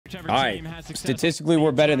All right, statistically,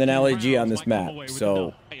 we're better than LAG on this map,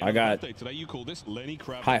 so I got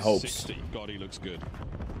high hopes.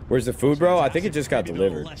 Where's the food, bro? I think it just got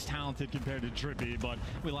delivered. It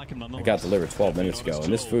got delivered 12 minutes ago,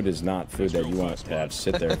 and this food is not food that you want to have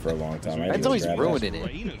sit there for a long time. It's always ruining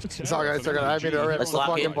it. Sorry, guys. Let's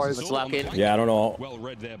lock in. Let's lock in. Yeah, I don't know.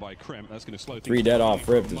 3 dead off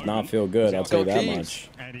rip does not feel good. I'll tell you that much.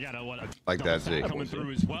 Like that, Jake. No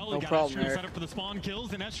problem, Eric.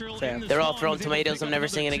 They're all throwing tomatoes. I'm never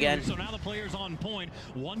singing again. So now the players on point.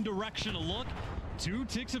 One direction to look. 2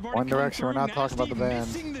 ticks have already One direction. We're not talking about the band.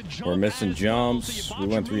 We're missing jumps. We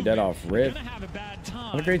went 3 dead off rip.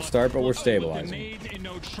 Not a great start, but we're stabilizing.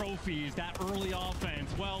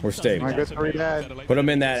 We're stable. Put them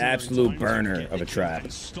in that absolute burner of a trap.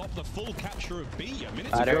 Good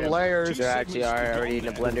layers. They actually are already in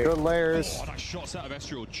the blender. Good layers.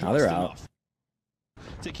 Now they're out.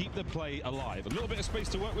 To keep the play alive. A little bit of space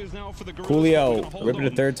to work with now for the Coolio, ripping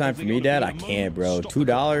a 3rd time for me, Dad. I can't, bro.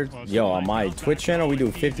 $2. Yo, on my Twitch channel, we do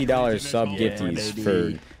 $50 sub gifties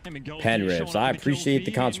for pen rips. I appreciate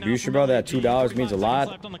the contribution, bro. That $2 means a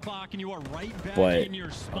lot, but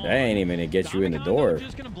that ain't even gonna get you in the door.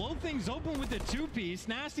 Just gonna blow things open with the 2-piece.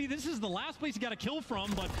 Nasty, this is the last place you got to kill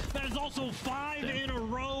from, but that is also 5 in a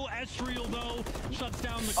row. Estriel, though, shuts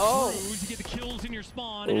down the crew to get the kills in your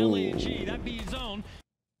spawn. And LAG, that B zone.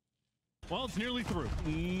 Well, it's nearly through.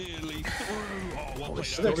 Nearly through. Oh,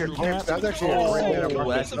 that's actually a heat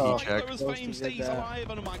check.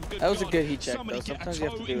 That was a good heat check, though. Sometimes you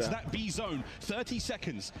have to do that B zone. 30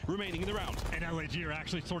 seconds remaining in the round. And LAG are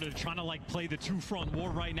actually sort of trying to like play the 2-front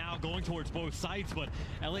war right now, going towards both sites. But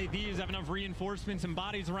LAVs have enough reinforcements and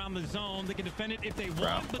bodies around the zone. They can defend it if they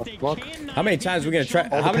want, but they cannot. How many times are we gonna try?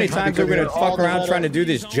 How many times are we gonna fuck around trying to do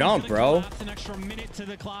this jump, bro? An extra minute to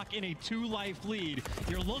the clock in a 2-life lead.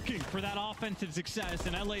 You're looking for that offensive success,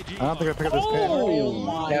 and LAG. I don't think I picked up this pin. Oh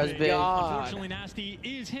my God. Unfortunately, Nasty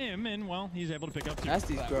is him, and well, he's able to pick up 2.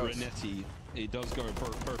 Nasty's gross. It does go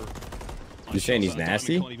further. You're saying he's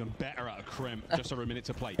nasty? Even better out of Krem. Just over a minute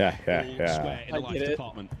to play. Yeah. In the life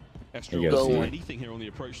department. Estriel doesn't anything here on the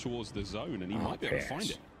approach towards the zone, and he might be able to find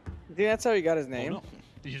it. I think that's how he got his name.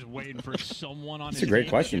 He's just waiting for someone on That's a great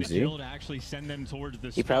question, Z.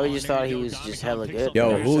 He probably just thought he was just hella good.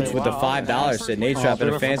 Yo, Hoots with the $5 said Nadeshot been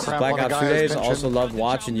a fan since Black Ops 2 days. Also loved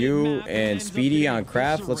watching you and Speedy on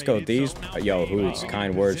Craft. Let's go with these. Yo, Hoots,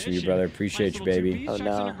 kind words from you, brother. Appreciate you, baby. Oh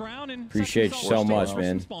no. Appreciate you so much,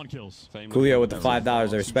 man. Coolio with the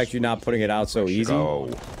 $5. I respect you not putting it out so easy.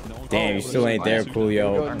 Damn, you still ain't there,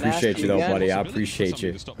 Coolio. Appreciate you though, buddy. I appreciate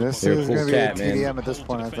you. This You're a is cool gonna be cat, a TDM man. at this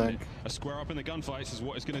point, I think. A square up in the gunfights is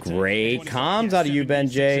what it's going to take. Great comms out of you, Ben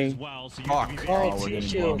J. Fuck. Oh,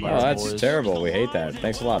 that's terrible. We hate that.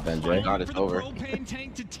 Thanks a lot, Ben J. God, it's over.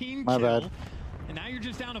 My bad. And now you're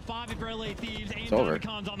just down to 5 for LA Thieves. It's over.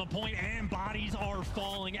 On the point, and bodies are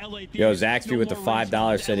falling. LA Thieves, Yo, Zaxby with the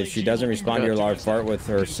 $5 said if she doesn't respond to your large fart with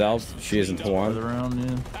herself, she isn't the one.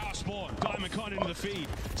 Into the feed,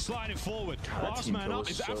 slide it forward. Last man up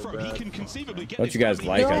is Afro. He can conceivably get. Don't you guys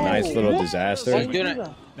like a nice little disaster? He's doing it.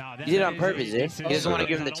 He did it on purpose, eh? He doesn't want to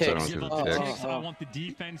give him the ticks. I want the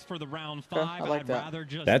defense for the round 5. I like that.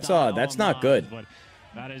 That's not good.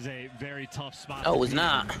 That is a very tough spot. No, it's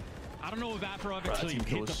not. I don't know if Afro actually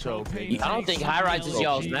hit the I don't think high rise is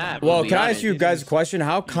y'all's map. Well, can I ask you guys a question?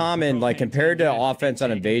 How common, like compared to offense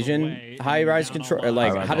on invasion, high rise control, or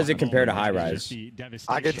like how does it compare to high rise?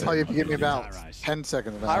 I can tell you if you give me about 10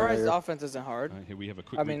 seconds. High rise offense isn't hard.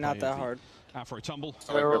 I mean, not that hard. For a tumble.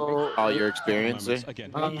 All your experience.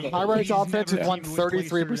 High rise offense has won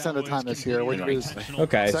 33% of the time this year, which is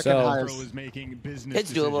okay. So highest.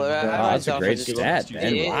 It's doable. That's a great stat,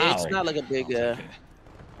 man. Wow. It's not like a big.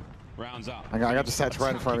 Rounds up. I got the stats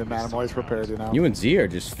right in front of me, man. I'm always prepared, you know. You and Z are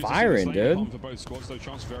just firing, dude.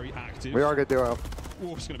 We are a good duo.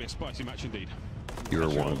 Oh, it's going to be a spicy match indeed. You're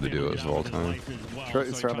one of the duos of all time.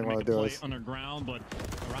 It's certainly one of the duos.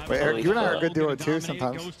 Wait, Eric, you and I are a good duo too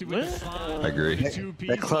sometimes. I agree.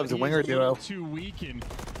 That club's a winger duo.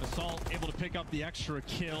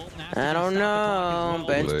 I don't know.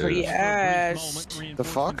 Ben's pretty ass. The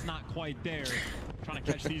fuck?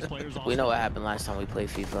 We know what happened last time we played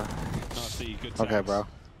FIFA. Okay, bro.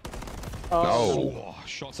 No.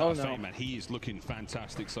 Shots out of fame, man. He is looking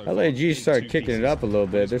fantastic. So LAG started kicking it up a little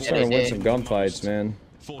bit. They're starting to win some gunfights, man.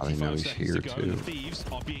 I know he's here too.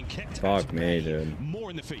 Fuck me, dude. More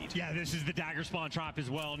in the feed. Yeah, this is the dagger spawn trap as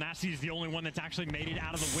well. Nasty is the only one that's actually made it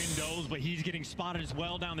out of the windows, but he's getting spotted as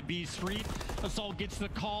well down the B street. Assault gets the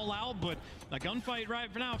call out, but a gunfight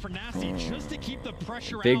right for now for Nasty just to keep the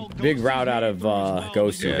pressure out. Big route out of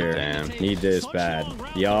Ghosty here. Damn. Need this bad.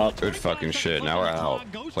 Yup. Good fucking shit. Now we're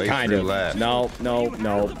out. Play Kind of. LAT. No.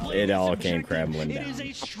 It all came crumbling down. It is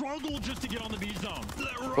a struggle just to get on the B zone.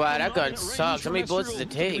 Wow, that gun sucks. How many bullets does it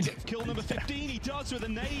take? Kill number 15, he does with a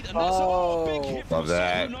nade, and that's a big hit from Love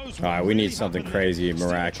that. Solo knows All right, we need something happening. crazy, Still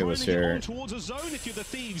miraculous trying to here. get on towards a zone if you're the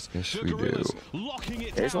thieves. Yes, The we do. Gorillas locking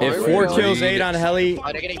it There's down. one. If 4 kills, 8 on heli.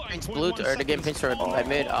 Oh, they're getting pinched blue, or they're getting pinched by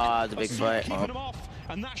mid. Ah, the big fight. Keeping them off,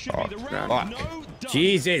 and that should be the Oh, round. fuck. No doubt.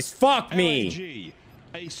 Jesus, fuck me.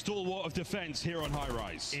 LAG, a stalwart of defense here on high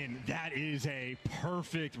rise. And that is a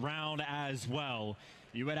perfect round as well.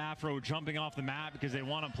 You had Afro jumping off the map because they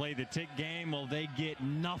want to play the tick game. Well, they get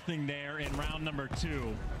nothing there in round number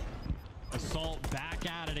 2. Assault back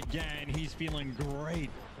at it again. He's feeling great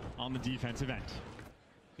on the defensive end.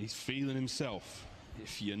 He's feeling himself,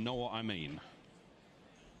 if you know what I mean.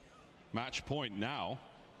 Match point now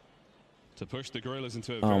to push the Gorillas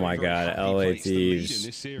into a Oh my very God, happy LA place to lead in Thieves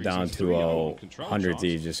this series. down It's 2-0. 3-0. 100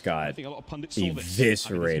 Thieves just got I think a lot of pundits saw this.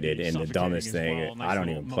 eviscerated in the dumbest thing. I don't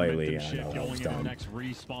even play League. I know that was dumb. It's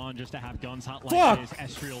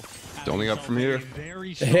only up from here.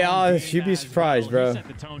 Yeah, you'd be surprised, bro. Set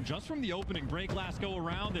the tone just from the opening break last go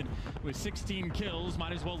around, and with 16 kills,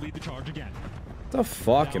 might as well lead the charge again. What the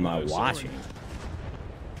fuck am I watching?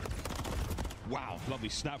 Wow, lovely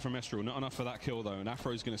snap from Estrel. Not enough for that kill though, and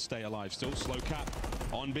Afro's going to stay alive. Still slow cap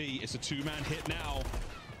on B. It's a 2-man hit now.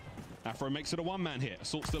 Afro makes it a 1-man hit.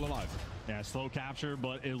 Assault's still alive. Yeah, slow capture,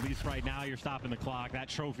 but at least right now you're stopping the clock. That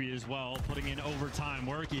trophy as well, putting in overtime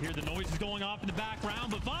work. You hear the noises going off in the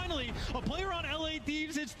background, but finally, a player on LA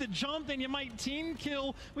Thieves hits the jump, and you might team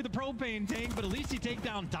kill with a propane tank, but at least you take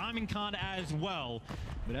down Diamond Con as well.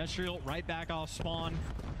 But Estriel right back off spawn,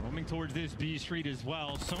 roaming towards this B street as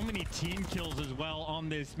well. So many team kills as well on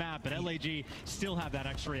this map, but LAG still have that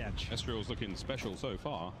extra edge. Estriel's looking special so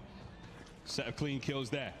far. Set of clean kills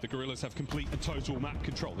there. The Gorillas have complete and total map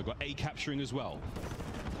control. They've got A capturing as well.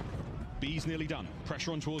 B's nearly done.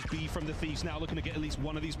 Pressure on towards B from the Thieves now, looking to get at least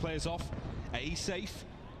one of these players off. A safe,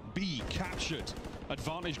 B captured.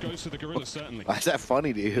 Advantage goes to the Gorillas, certainly. Why is that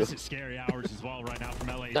funny to you? This is scary hours as well right now from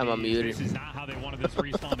LAD. I'm unmuted. This is not how they wanted this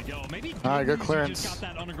respawn to go. Maybe all right, good clearance. just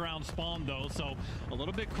got that underground spawn though, so a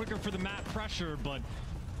little bit quicker for the map pressure, but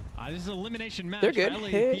this is an elimination match. They're good.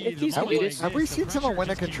 Have we seen someone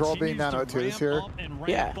win a control being down 0-2s here?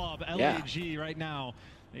 Yeah. LAG right now.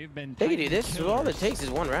 They can do this. All it takes is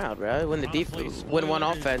one round, right? Win the win one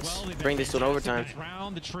offense. Bring this to an overtime.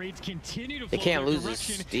 They can't lose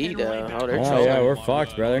this D though. Oh, they're Oh yeah, we're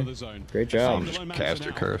fucked, brother. Great job.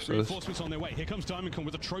 Caster curses.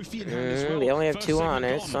 They only have 2 on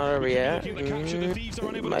it. It's not over yet.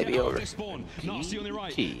 It might be over. I'm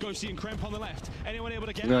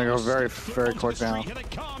gonna go very, very quick now. Here they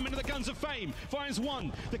come into the guns of fame. Finds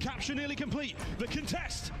one. The capture nearly complete. The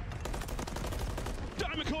contest.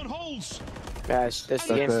 Diamond holds. Gosh, that's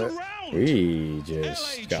the game. We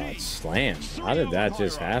just got slammed. How did that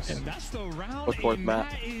just happen? Look for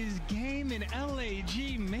Matt.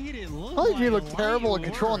 LAG looked terrible in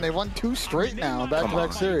control, and they won 2 straight now,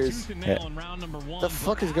 back-to-back series. What the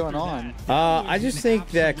fuck is going on? I just think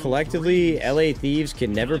that collectively, LA Thieves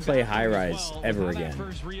can never play high rise ever again.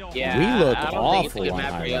 Yeah, we look I don't awful think it's a good on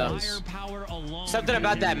map for high you. rise. Something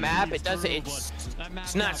about that map,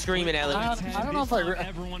 it's not screaming LA. I don't know if I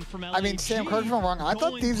mean, Sam, correct me if I'm wrong. I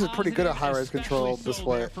thought Thieves was pretty good at high-rise control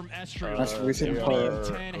display. That's what we seen play.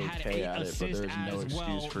 Okay at it, but there's no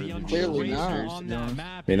excuse for the Clearly not.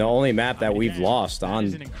 I mean, the only map that we've lost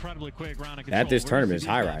on at this tournament is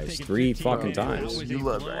high rise 3 fucking times. You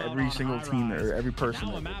love every single team or every person.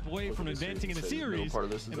 A map away from advancing in the series. Part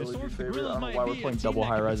of this is And the LAG source favorite. Gorillas I don't know might why be we're a playing team double that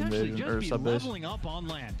high could rise potentially invasion just or be sub base. leveling up on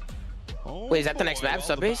land. Wait, is that the next map,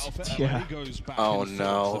 sub base? Yeah. Oh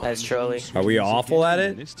no. That's trolly. Are we awful at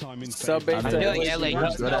it? Sub base. I feel like LAG.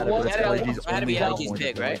 Good at it, but it's LAG's Had to be only LAG's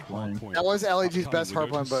pick, right? That was LAG's best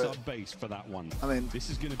hardpoint, but I mean,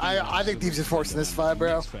 I think Thieves is forcing this fight,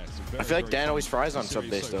 bro. I feel like Dan always fries on sub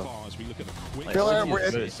base though. Filler,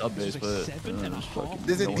 It's sub base, but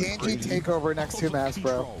there's a DNG takeover next 2 maps,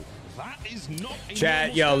 bro.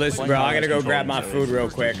 Chat, yo, listen, bro. I gotta go grab my food real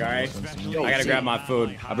quick, all right? I gotta grab my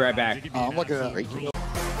food. I'll be right back. I'm looking at it.